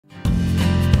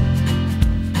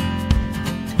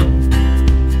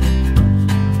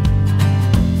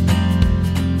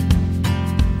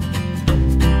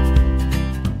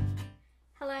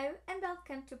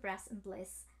and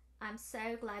Bliss. I'm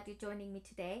so glad you're joining me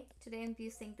today. Today I'm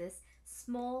using this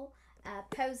small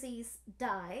posies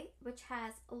die, which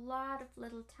has a lot of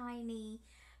little tiny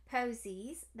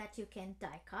posies that you can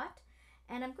die cut.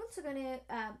 And I'm also going to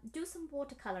do some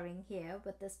watercoloring here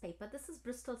with this paper. This is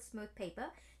Bristol Smooth paper.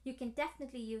 You can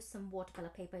definitely use some watercolor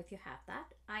paper if you have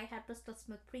that. I had Bristol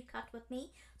Smooth pre-cut with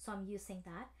me, so I'm using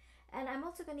that. And I'm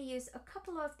also going to use a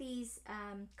couple of these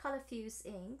color fuse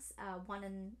inks, one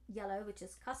in yellow, which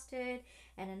is custard,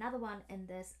 and another one in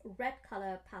this red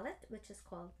color palette, which is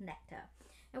called nectar.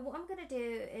 And what I'm going to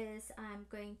do is I'm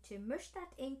going to mush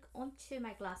that ink onto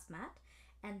my glass mat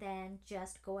and then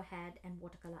just go ahead and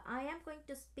watercolor. I am going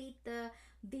to speed the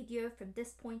video from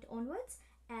this point onwards,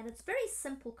 and it's very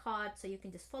simple card, so you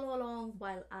can just follow along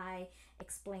while I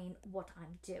explain what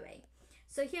I'm doing.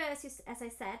 So here, as I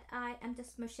said, I am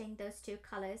just mushing those two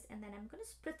colors, and then I'm going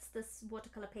to spritz this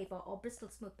watercolor paper or Bristol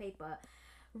Smooth paper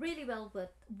really well with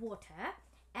water,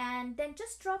 and then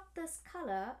just drop this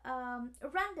color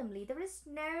randomly. There is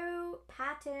no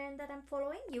pattern that I'm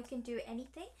following. You can do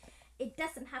anything. It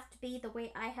doesn't have to be the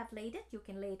way I have laid it. You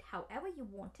can lay it however you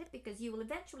want it, because you will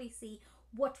eventually see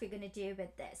what we're going to do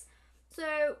with this.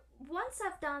 So once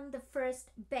I've done the first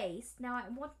base, now I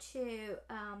want to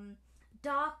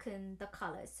darken the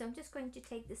colors. So I'm just going to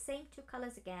take the same two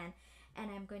colors again, and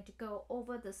I'm going to go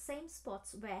over the same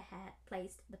spots where I had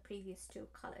placed the previous two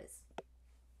colors.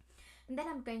 And then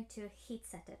I'm going to heat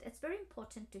set it. It's very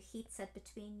important to heat set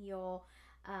between your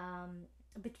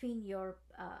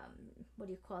what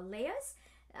do you call, layers,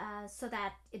 so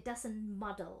that it doesn't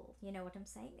muddle. You know what I'm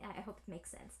saying? I hope it makes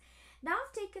sense. Now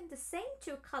I've taken the same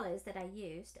two colors that I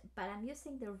used, but I'm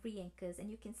using the Reinkers,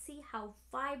 and you can see how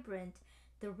vibrant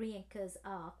the Reinkers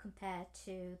are compared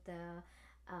to the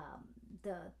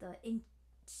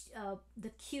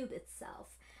cube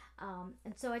itself.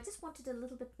 And so I just wanted a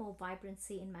little bit more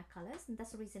vibrancy in my colors, and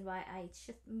that's the reason why I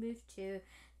should move to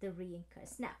the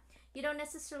Reinkers. Now, you don't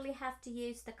necessarily have to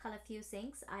use the color fuse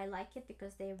inks. I like it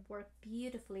because they work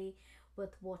beautifully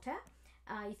with water.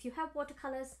 If you have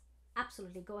watercolors,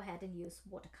 absolutely go ahead and use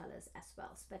watercolors as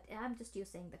well, but I'm just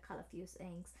using the color fuse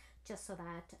inks just so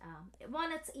that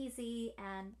one, it's easy,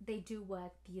 and they do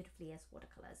work beautifully as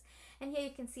watercolors. And here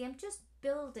you can see I'm just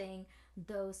building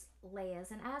those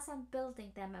layers, and as I'm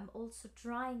building them, I'm also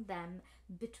drying them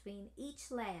between each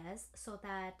layers so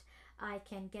that I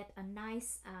can get a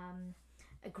nice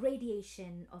a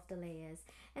gradation of the layers.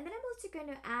 And then I'm also going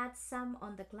to add some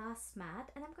on the glass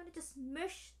mat, and I'm going to just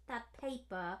mush that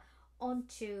paper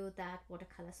onto that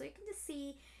watercolor, so you can just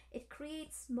see it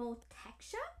creates more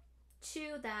texture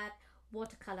to that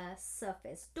watercolor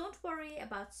surface. Don't worry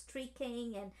about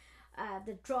streaking and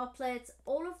the droplets.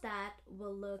 All of that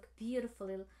will look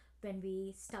beautiful when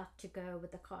we start to go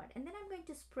with the card. And then I'm going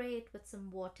to spray it with some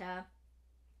water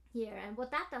here, and what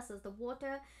that does is the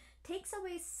water takes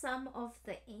away some of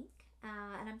the ink,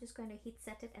 and I'm just going to heat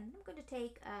set it, and then I'm going to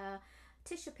take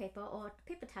tissue paper or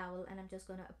paper towel, and I'm just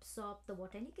going to absorb the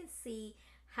water, and you can see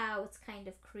how it's kind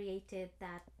of created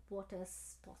that water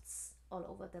spots all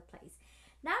over the place.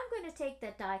 Now I'm going to take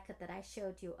the die cut that I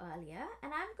showed you earlier,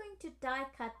 and I'm going to die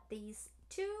cut these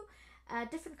two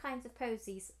different kinds of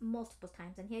posies multiple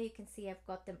times, and here you can see I've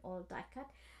got them all die cut.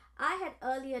 I had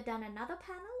earlier done another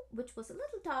panel which was a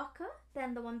little darker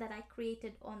than the one that I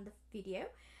created on the video,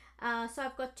 so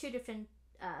I've got two different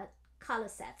color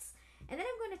sets. And then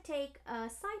I'm going to take a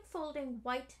side folding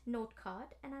white note card,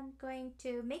 and I'm going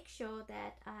to make sure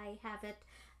that I have it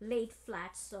laid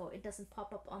flat so it doesn't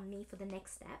pop up on me for the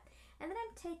next step. And then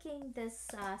I'm taking this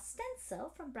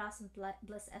stencil from Brass and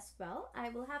Bliss as well. I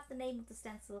will have the name of the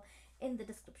stencil in the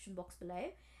description box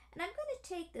below. And I'm going to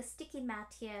take the sticky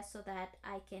mat here so that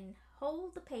I can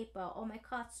hold the paper or my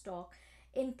cardstock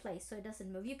in place so it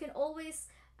doesn't move. You can always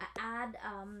add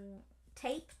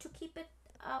tape to keep it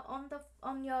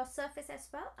on your surface as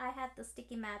well. I had the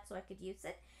sticky mat so I could use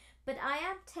it, but I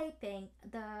am taping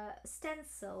the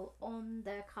stencil on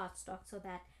the cardstock so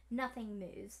that nothing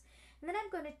moves. And then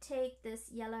I'm going to take this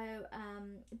yellow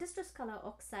distress color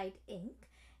oxide ink,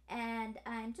 and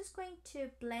I'm just going to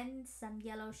blend some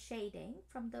yellow shading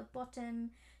from the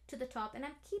bottom to the top, and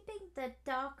I'm keeping the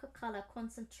darker color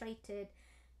concentrated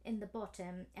in the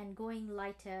bottom and going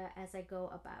lighter as I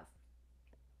go above.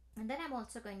 And then I'm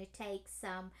also going to take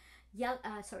some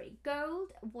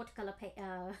gold watercolor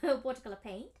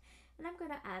paint, and I'm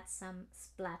going to add some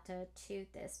splatter to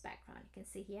this background. You can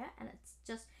see here, and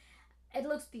it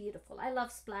looks beautiful. I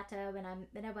love splatter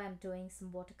whenever I'm doing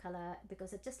some watercolor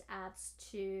because it just adds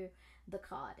to the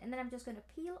card. And then I'm just going to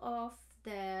peel off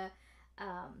the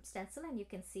stencil, and you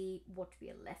can see what we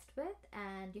are left with,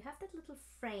 and you have that little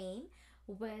frame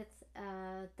with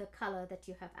the color that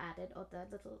you have added, or the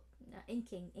little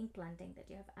ink blending that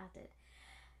you have added.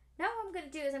 Now what I'm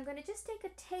going to do is I'm going to just take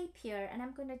a tape here and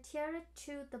I'm going to tear it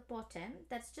to the bottom.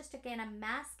 That's just, again, I'm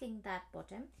masking that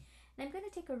bottom. And I'm going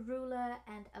to take a ruler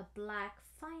and a black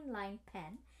fine line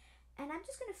pen, and I'm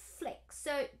just going to flick.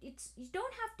 So you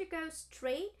don't have to go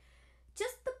straight,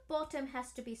 just the bottom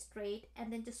has to be straight,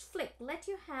 and then just flick. Let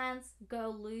your hands go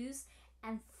loose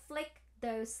and flick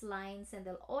those lines, and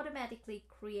they'll automatically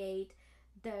create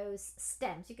those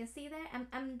stems. You can see there,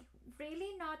 I'm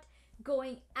really not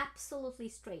going absolutely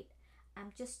straight.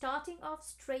 I'm just starting off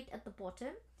straight at the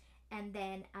bottom, and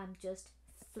then I'm just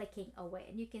flicking away,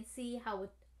 and you can see how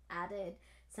it added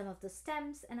some of the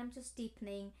stems, and I'm just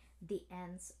deepening the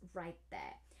ends right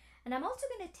there. And I'm also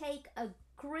going to take a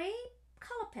gray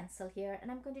color pencil here, and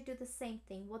I'm going to do the same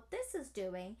thing. What this is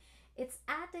doing, it's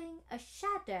adding a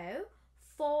shadow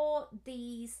for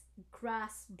these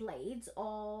grass blades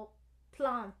or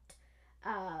plant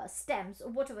stems,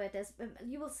 or whatever it is.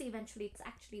 You will see eventually it's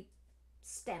actually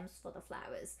stems for the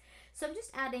flowers. So I'm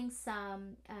just adding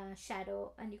some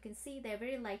shadow, and you can see there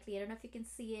very lightly. I don't know if you can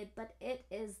see it, but it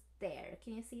is there.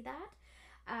 Can you see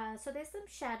that? So there's some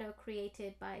shadow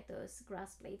created by those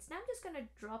grass blades. Now I'm just going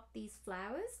to drop these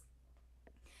flowers,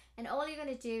 and all you're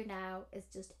going to do now is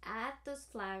just add those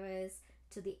flowers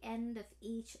to the end of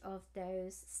each of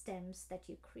those stems that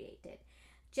you created.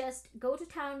 Just go to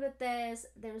town with this.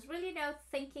 There's really no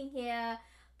thinking here.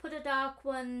 Put a dark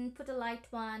one, put a light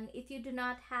one. If you do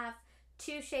not have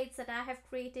two shades that I have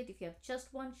created, if you have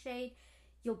just one shade,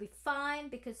 you'll be fine,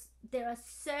 because there are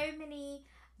so many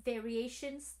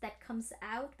variations that comes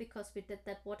out because we did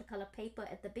that watercolor paper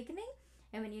at the beginning.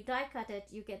 And when you die cut it,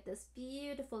 you get this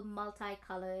beautiful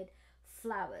multicolored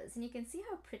flowers, and you can see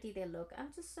how pretty they look.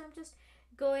 I'm just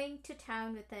going to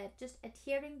town with it, just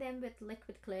adhering them with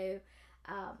liquid glue.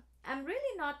 I'm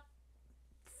really not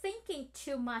thinking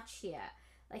too much here.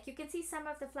 Like, you can see some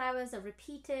of the flowers are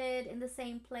repeated in the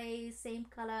same place, same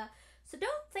color. So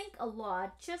don't think a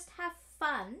lot, just have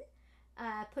fun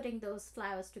putting those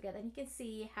flowers together, and you can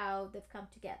see how they've come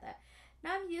together.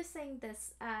 Now I'm using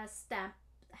this stamp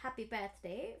Happy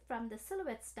Birthday from the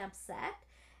Silhouette stamp set,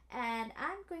 and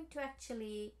I'm going to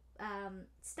actually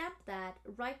stamp that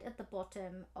right at the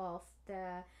bottom of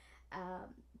the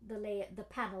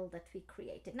panel that we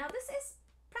created. Now this is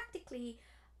practically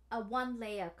a one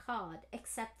layer card,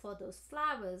 except for those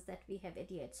flowers that we have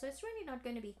adhered, so it's really not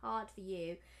going to be hard for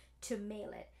you to mail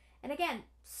it. And again,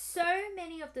 so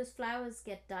many of those flowers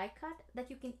get die cut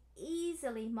that you can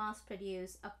easily mass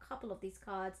produce a couple of these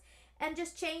cards and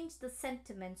just change the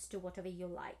sentiments to whatever you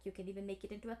like. You can even make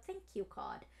it into a thank you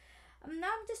card. Now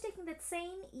I'm just taking that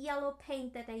same yellow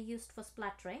paint that I used for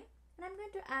splattering, and I'm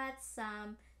going to add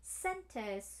some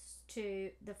centers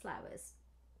to the flowers.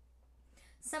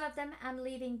 Some of them I'm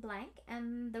leaving blank,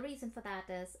 and the reason for that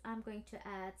is I'm going to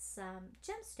add some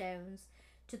gemstones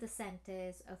to the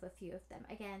centers of a few of them.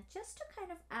 Again, just to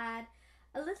kind of add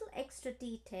a little extra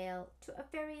detail to a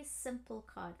very simple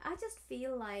card. I just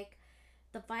feel like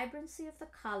the vibrancy of the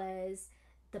colors,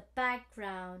 the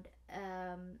background,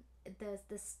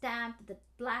 the stamp, the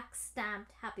black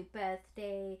stamped Happy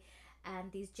Birthday,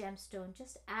 and these gemstones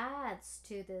just adds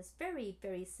to this very,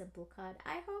 very simple card.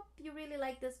 I hope you really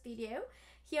like this video.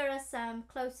 Here are some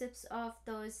close-ups of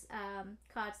those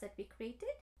cards that we created,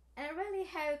 and I really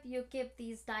hope you give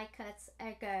these die cuts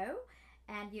a go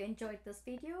and you enjoyed this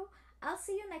video. I'll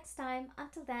see you next time.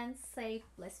 Until then, stay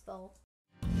blissful.